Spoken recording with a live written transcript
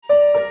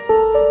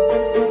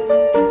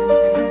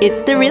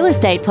It's the Real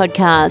Estate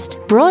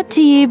Podcast, brought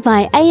to you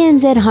by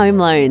ANZ Home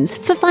Loans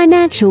for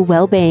financial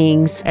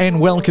well-beings. And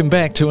welcome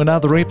back to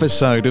another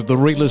episode of the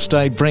Real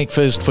Estate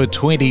Breakfast for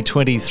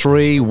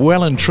 2023.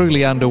 Well and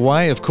truly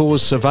underway, of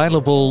course,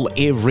 available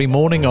every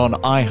morning on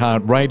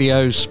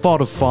iHeartRadio,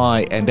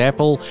 Spotify and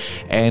Apple,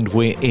 and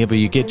wherever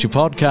you get your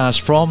podcast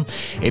from.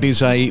 It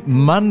is a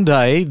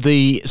Monday,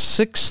 the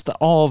 6th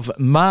of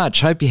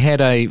March. Hope you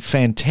had a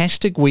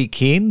fantastic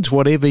weekend,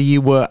 whatever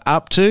you were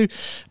up to.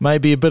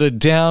 Maybe a bit of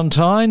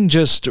downtime,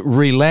 just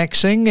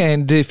relaxing,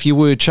 and if you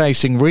were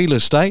chasing real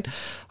estate,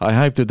 I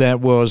hope that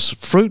was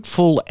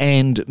fruitful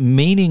and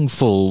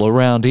meaningful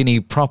around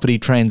any property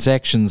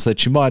transactions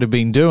that you might have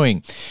been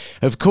doing.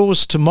 Of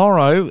course,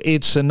 tomorrow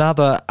it's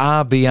another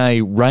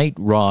RBA rate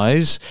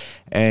rise,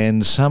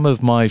 and some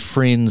of my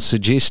friends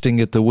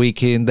suggesting at the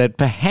weekend that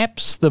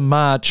perhaps the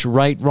March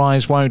rate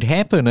rise won't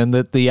happen and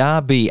that the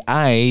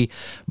RBA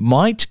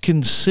might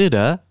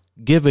consider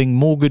giving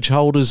mortgage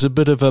holders a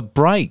bit of a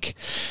break.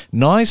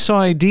 Nice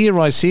idea,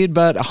 I said,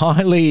 but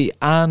highly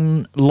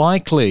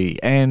unlikely.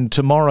 And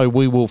tomorrow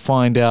we will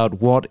find out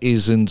what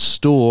is in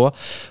store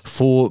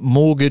for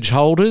mortgage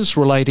holders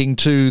relating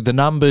to the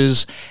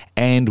numbers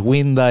and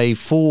when they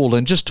fall.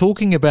 And just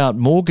talking about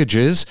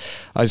mortgages,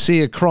 I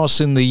see across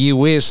in the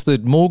US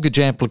that mortgage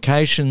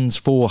applications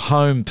for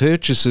home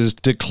purchases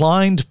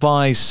declined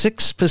by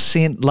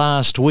 6%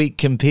 last week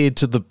compared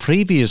to the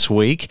previous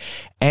week.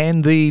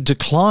 And the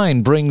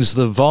decline brings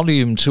the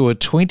volume to a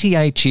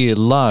 28-year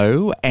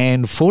low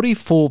and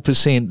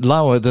 44%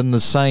 lower than the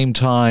same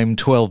time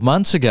 12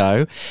 months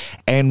ago.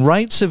 And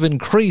rates have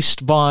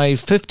increased by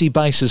 50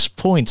 basis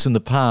points in the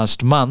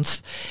past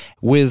month.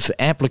 With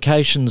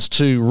applications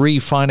to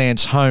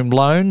refinance home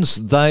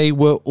loans, they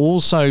were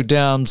also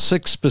down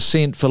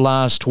 6% for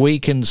last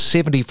week and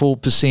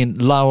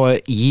 74% lower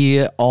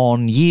year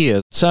on year.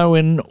 So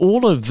in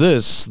all of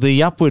this,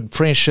 the upward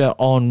pressure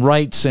on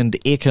rates and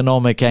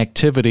economic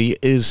activity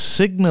is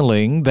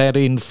signalling that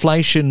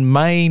inflation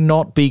may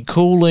not be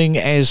cooling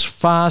as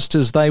fast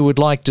as they would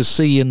like to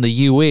see in the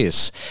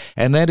US.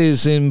 And that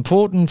is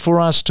important for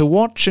us to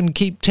watch and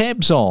keep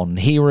tabs on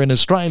here in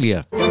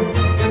Australia.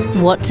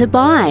 What to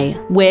buy,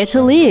 where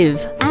to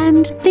live,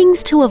 and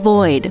things to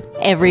avoid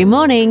every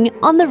morning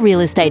on the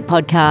Real Estate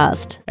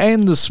Podcast.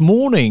 And this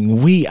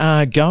morning we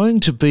are going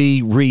to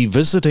be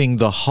revisiting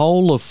the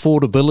whole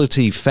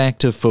affordability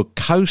factor for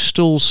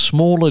coastal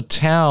smaller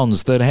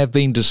towns that have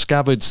been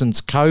discovered since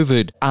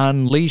COVID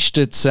unleashed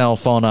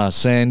itself on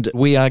us. And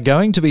we are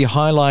going to be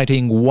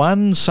highlighting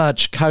one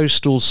such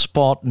coastal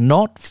spot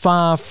not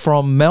far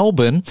from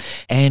Melbourne,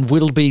 and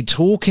we'll be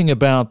talking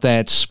about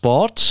that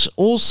spot.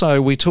 Also,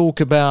 we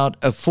talk about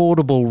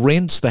affordable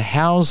rents, the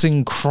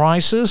housing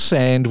crisis,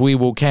 and we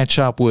will catch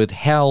up with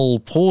Hal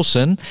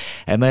Pawson,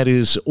 and that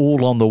is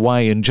all on the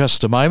way in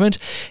just a moment.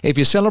 If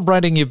you're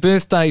celebrating your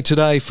birthday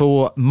today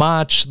for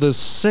March the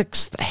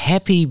 6th,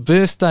 happy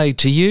birthday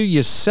to you.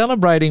 You're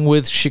celebrating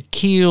with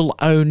Shaquille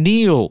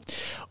O'Neal,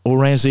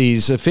 or as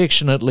he's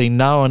affectionately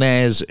known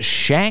as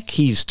Shaq.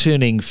 He's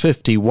turning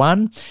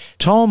 51.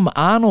 Tom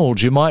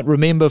Arnold, you might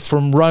remember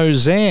from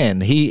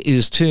Roseanne, he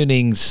is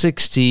turning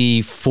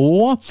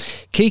 64.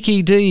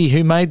 Kiki Dee,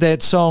 who made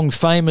that song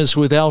famous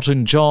with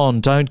Elton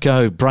John, Don't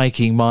Go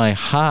Breaking My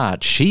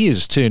Heart, she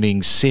is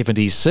turning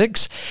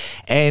 76.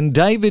 And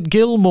David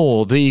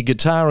Gilmour, the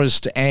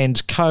guitarist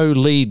and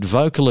co-lead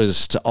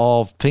vocalist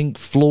of Pink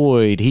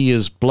Floyd, he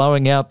is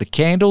blowing out the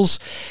candles,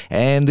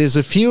 and there's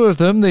a few of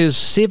them. There's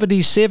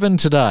 77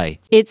 today.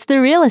 It's the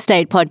Real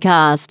Estate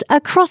Podcast,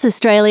 across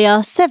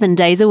Australia, 7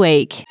 days a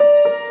week.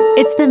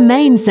 It's the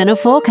main centre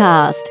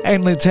forecast.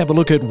 And let's have a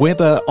look at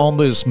weather on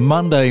this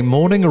Monday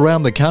morning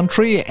around the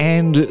country.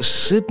 And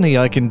Sydney,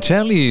 I can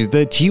tell you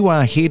that you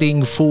are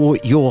heading for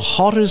your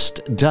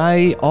hottest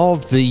day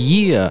of the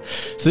year.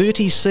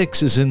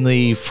 36 is in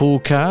the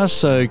forecast,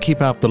 so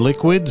keep up the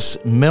liquids.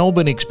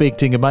 Melbourne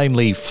expecting a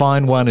mainly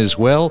fine one as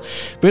well.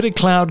 Bit of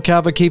cloud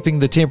cover keeping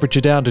the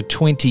temperature down to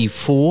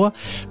 24.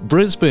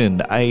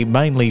 Brisbane, a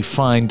mainly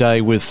fine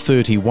day with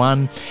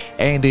 31.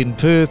 And in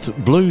Perth,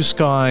 blue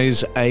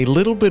skies, a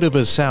little bit of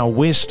a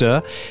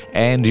sou'wester,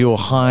 and your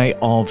high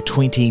of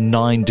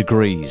 29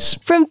 degrees.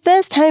 From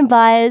first home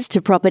buyers to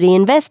property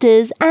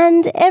investors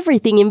and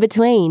everything in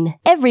between,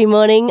 every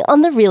morning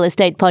on the Real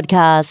Estate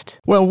Podcast.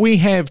 Well, we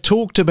have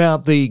talked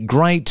about the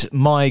great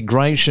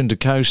migration to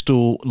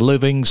coastal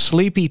living,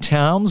 sleepy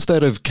towns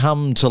that have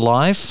come to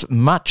life,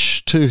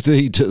 much to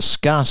the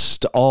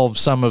disgust of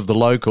some of the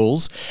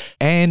locals.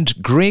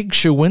 And Greg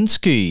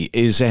Shawinski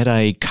is at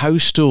a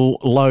coastal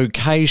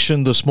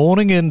location this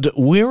morning, and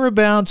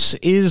whereabouts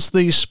is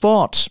the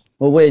spot?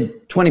 Well, we're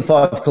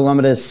 25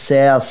 kilometres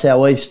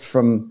south-southeast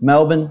from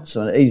Melbourne,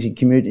 so an easy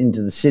commute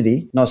into the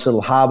city. Nice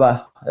little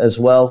harbour as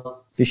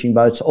well, fishing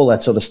boats, all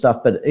that sort of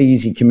stuff, but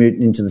easy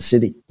commute into the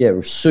city. Yeah,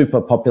 we're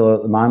super popular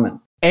at the moment.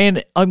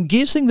 And I'm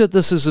guessing that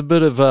this is a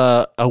bit of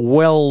a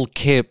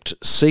well-kept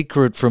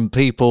secret from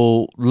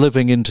people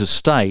living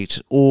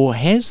interstate, or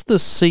has the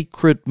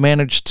secret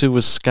managed to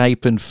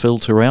escape and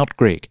filter out,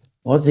 Greg?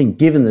 Well, I think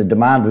given the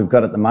demand we've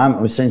got at the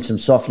moment, we've seen some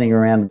softening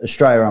around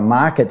Australia on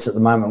markets at the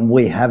moment.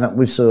 We haven't.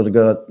 We've sort of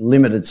got a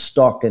limited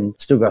stock and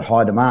still got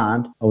high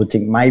demand. I would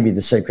think maybe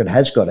the secret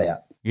has got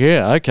out.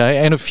 Yeah,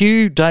 okay. And a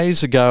few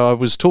days ago, I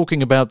was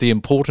talking about the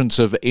importance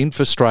of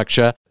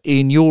infrastructure.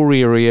 In your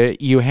area,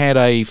 you had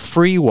a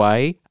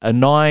freeway, a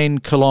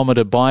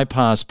 9-kilometre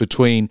bypass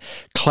between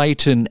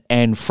Clayton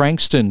and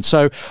Frankston.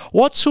 So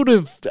what sort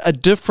of a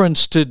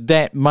difference did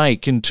that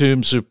make in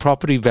terms of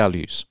property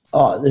values?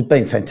 Oh, it's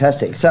been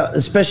fantastic. So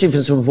especially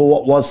for sort of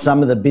what was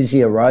some of the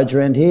busier roads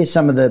around here,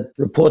 some of the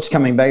reports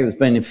coming back, there's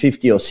been a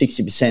 50 or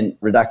 60%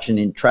 reduction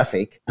in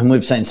traffic. And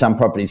we've seen some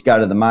properties go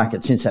to the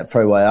market since that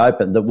freeway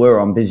opened that were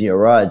on busier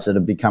roads that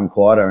have become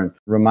quieter, and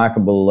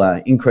remarkable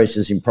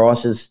increases in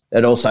prices.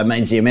 It also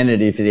means the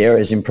amenity for the area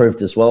has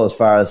improved as well, as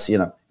far as,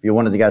 if you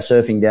wanted to go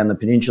surfing down the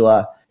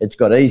peninsula, it's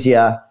got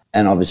easier.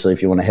 And obviously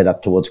if you want to head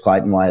up towards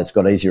Clayton Way, it's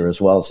got easier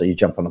as well. So you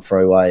jump on a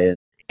freeway.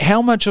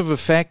 How much of a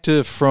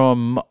factor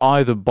from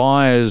either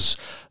buyers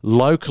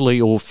locally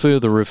or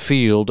further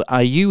afield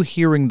are you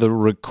hearing the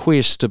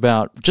request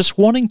about just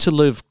wanting to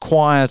live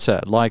quieter,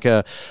 like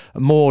a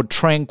more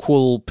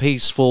tranquil,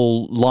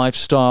 peaceful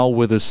lifestyle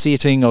with a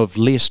setting of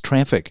less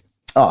traffic?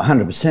 Oh,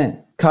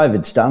 100%.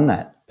 COVID's done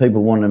that.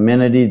 People want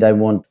amenity, they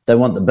want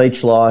the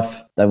beach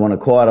life, they want a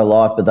quieter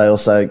life, but they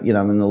also, a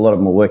lot of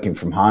them are working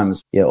from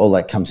homes. Yeah, all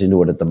that comes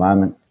into it at the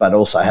moment. But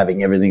also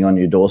having everything on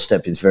your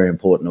doorstep is very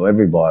important to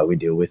every buyer we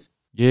deal with.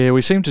 Yeah,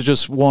 we seem to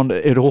just want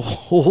it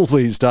all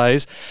these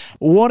days.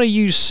 What are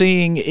you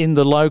seeing in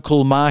the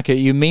local market?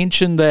 You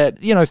mentioned that,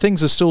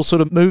 things are still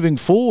sort of moving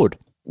forward.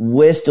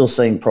 We're still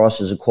seeing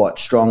prices are quite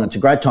strong. It's a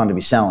great time to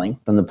be selling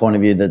from the point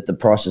of view that the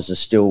prices are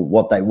still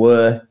what they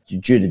were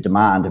due to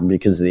demand, and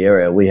because of the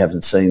area, we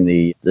haven't seen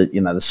the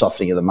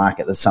softening of the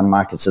market that some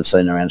markets have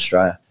seen around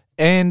Australia.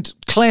 And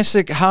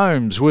classic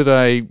homes with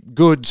a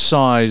good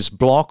size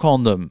block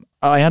on them.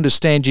 I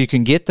understand you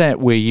can get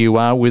that where you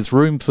are, with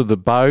room for the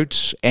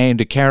boat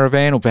and a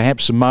caravan or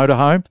perhaps a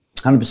motorhome.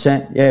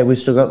 100%. Yeah, we've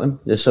still got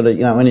them. They're sort of,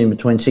 in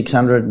between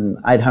 600 and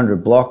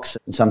 800 blocks,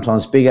 and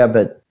sometimes bigger,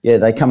 but yeah,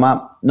 they come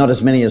up. Not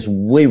as many as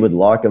we would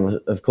like,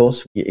 of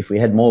course. If we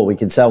had more, we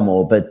could sell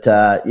more. But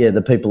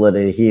the people that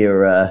are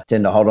here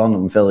tend to hold on to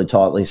them fairly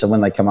tightly. So when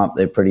they come up,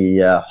 they're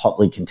pretty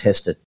hotly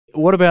contested.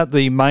 What about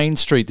the main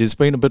street? There's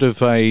been a bit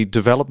of a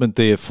development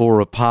there for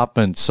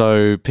apartments,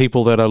 so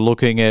people that are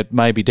looking at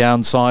maybe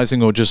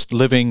downsizing or just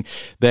living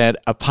that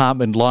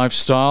apartment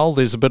lifestyle,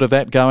 there's a bit of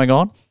that going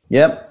on?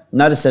 Yep.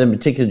 Noticed that in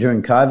particular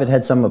during COVID,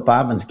 had some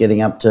apartments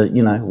getting up to,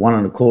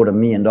 $1.25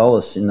 million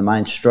in the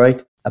main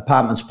street.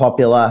 Apartments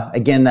popular,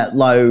 again, that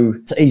low,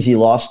 easy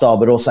lifestyle,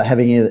 but also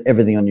having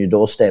everything on your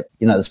doorstep.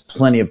 There's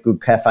plenty of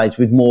good cafes,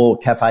 with more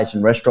cafes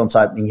and restaurants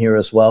opening here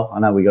as well. I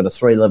know we got a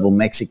 3-level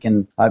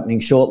Mexican opening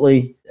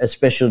shortly, a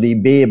specialty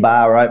beer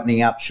bar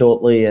opening up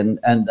shortly, and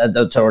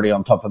that's already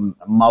on top of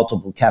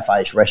multiple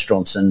cafes,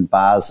 restaurants and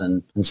bars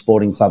and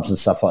sporting clubs and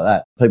stuff like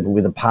that. People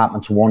with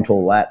apartments want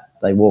all that.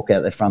 They walk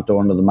out their front door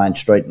onto the main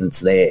street and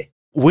it's there.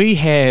 We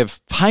have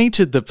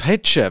painted the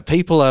picture.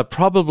 People are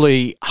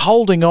probably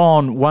holding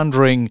on,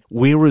 wondering,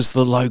 where is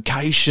the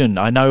location?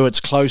 I know it's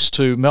close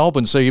to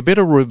Melbourne, so you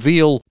better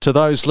reveal to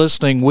those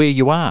listening where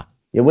you are.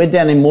 Yeah, we're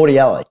down in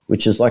Mordialloc,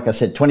 which is, like I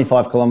said,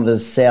 25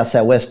 kilometres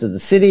south-southwest of the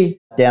city,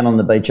 down on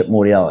the beach at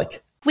Mordialloc.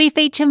 We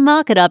feature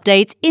market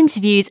updates,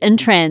 interviews and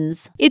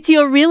trends. It's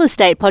your real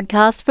estate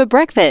podcast for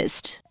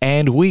breakfast.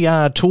 And we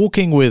are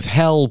talking with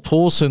Hal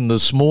Pawson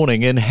this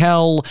morning. And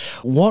Hal,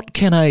 what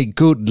can a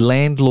good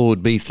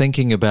landlord be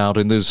thinking about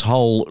in this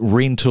whole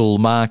rental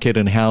market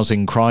and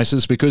housing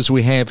crisis? Because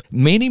we have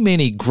many,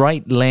 many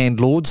great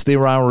landlords.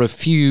 There are a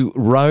few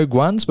rogue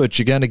ones, but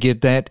you're going to get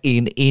that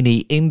in any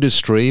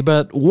industry.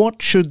 But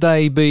what should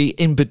they be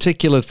in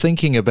particular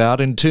thinking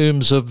about in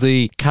terms of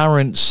the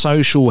current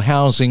social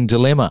housing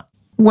dilemma?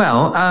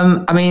 Well,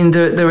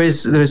 there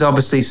is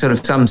obviously sort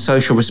of some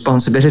social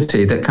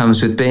responsibility that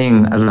comes with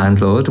being a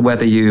landlord,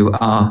 whether you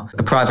are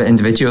a private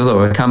individual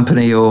or a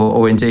company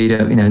or indeed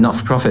a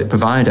not-for-profit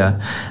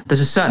provider.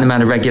 There's a certain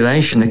amount of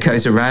regulation that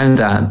goes around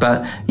that.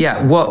 But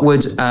yeah, what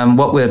would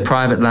a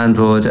private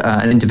landlord,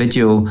 an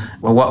individual,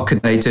 or what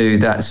could they do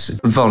that's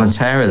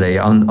voluntarily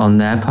on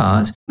their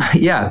part?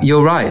 Yeah,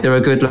 you're right. There are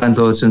good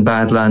landlords and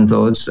bad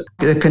landlords.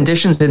 The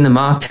conditions in the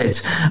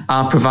market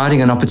are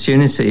providing an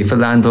opportunity for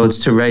landlords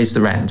to raise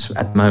the rent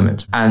at the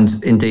moment.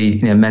 And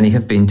indeed, many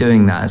have been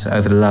doing that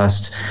over the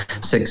last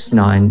 6,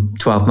 9,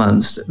 12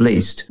 months at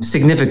least,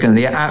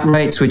 significantly at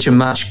rates which are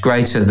much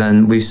greater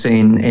than we've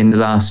seen in the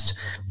last,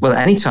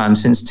 any time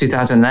since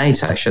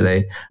 2008,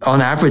 actually.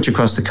 On average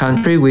across the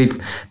country, we've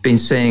been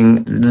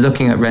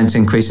looking at rent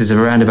increases of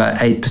around about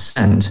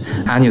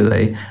 8%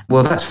 annually.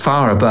 Well, that's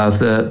far above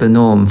the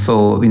norm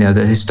for,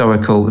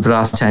 the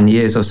last 10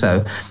 years or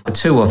so.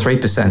 2 or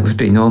 3% would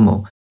be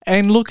normal.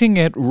 And looking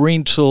at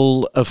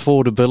rental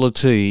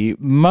affordability,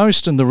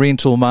 most in the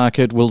rental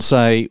market will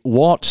say,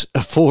 what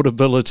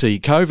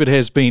affordability? COVID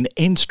has been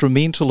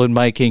instrumental in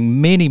making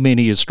many,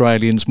 many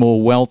Australians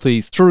more wealthy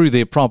through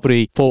their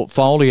property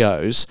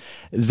portfolios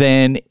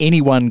than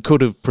anyone could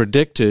have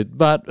predicted.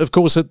 But of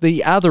course, at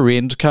the other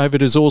end,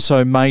 COVID has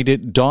also made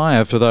it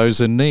dire for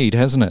those in need,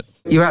 hasn't it?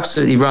 You're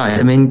absolutely right.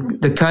 I mean,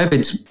 the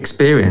COVID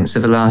experience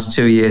of the last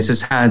 2 years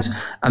has had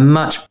a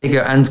much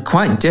bigger and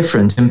quite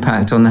different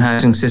impact on the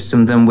housing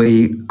system than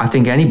I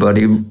think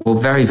anybody or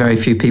very, very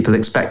few people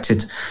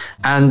expected.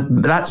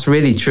 And that's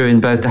really true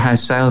in both the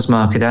house sales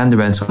market and the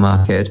rental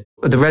market.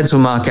 The rental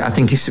market, I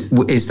think,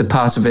 is the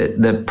part of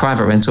it, the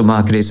private rental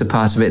market is the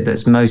part of it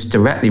that's most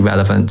directly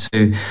relevant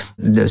to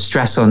the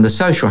stress on the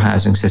social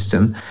housing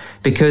system,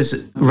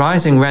 because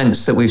rising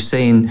rents that we've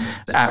seen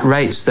at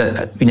rates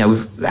that,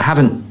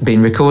 haven't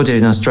been recorded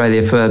in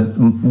Australia for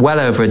well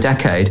over a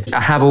decade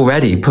have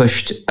already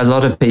pushed a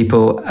lot of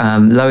people,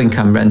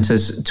 low-income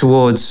renters,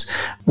 towards,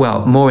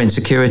 more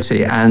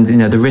insecurity and,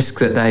 the risk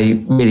that they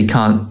really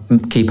can't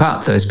keep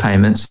up those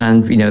payments,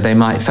 and, they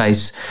might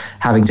face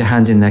having to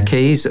hand in their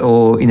keys,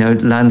 or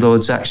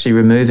landlords actually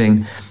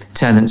removing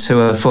tenants who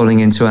are falling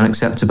into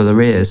unacceptable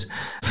arrears.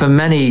 For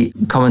many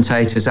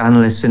commentators,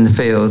 analysts in the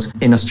field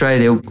in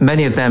Australia,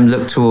 many of them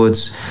look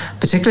towards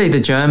particularly the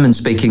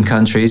German-speaking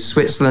countries,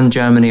 Switzerland,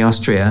 Germany,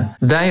 Austria.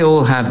 They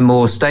all have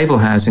more stable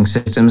housing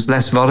systems,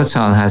 less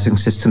volatile housing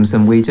systems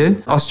than we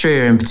do.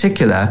 Austria in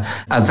particular,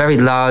 a very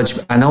large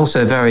and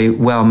also very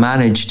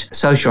well-managed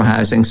social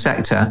housing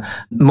sector,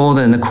 more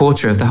than a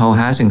quarter of the whole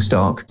housing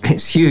stock.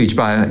 It's huge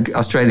by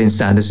Australian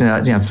standards,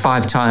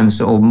 5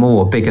 times or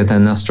more bigger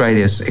than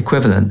Australia's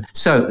equivalent.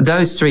 So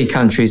those 3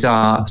 countries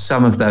are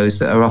some of those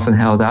that are often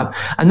held up.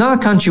 Another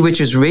country which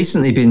has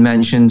recently been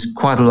mentioned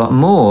quite a lot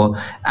more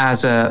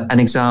as an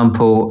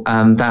example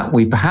that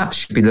we perhaps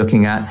should be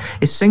looking at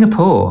is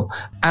Singapore.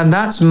 And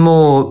that's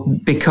more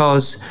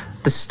because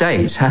the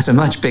state has a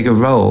much bigger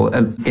role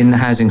in the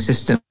housing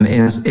system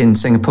in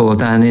Singapore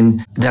than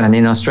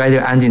in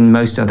Australia and in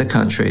most other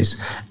countries.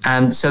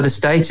 And so the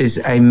state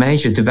is a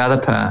major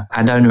developer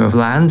and owner of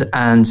land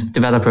and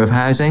developer of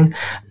housing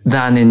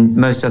than in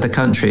most other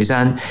countries.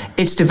 And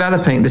it's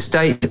developing, the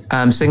state,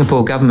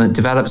 Singapore government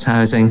develops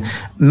housing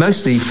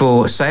mostly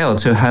for sale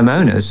to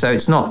homeowners. So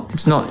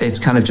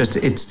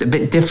it's a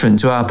bit different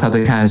to our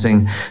public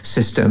housing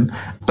system,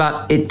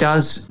 but it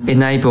does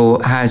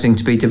enable housing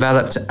to be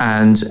developed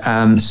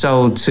and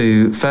sold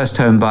to first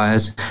home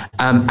buyers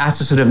at a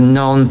sort of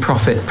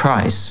non-profit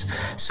price.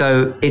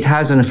 So it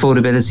has an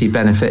affordability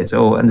benefit,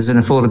 and there's an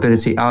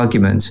affordability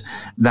argument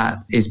that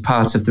is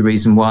part of the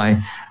reason why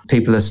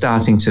people are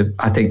starting to,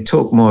 I think,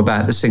 talk more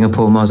about the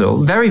Singapore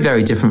model. Very,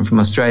 very different from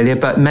Australia,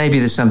 but maybe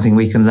there's something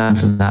we can learn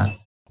from that.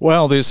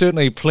 Well, there's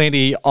certainly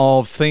plenty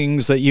of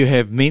things that you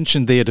have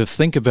mentioned there to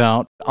think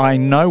about. I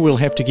know we'll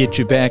have to get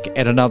you back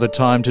at another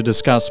time to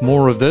discuss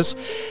more of this.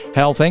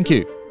 Hal, thank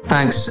you.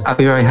 Thanks. I'll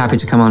be very happy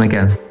to come on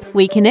again.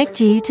 We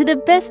connect you to the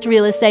best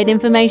real estate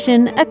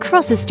information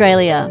across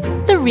Australia.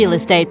 The Real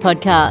Estate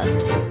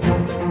Podcast.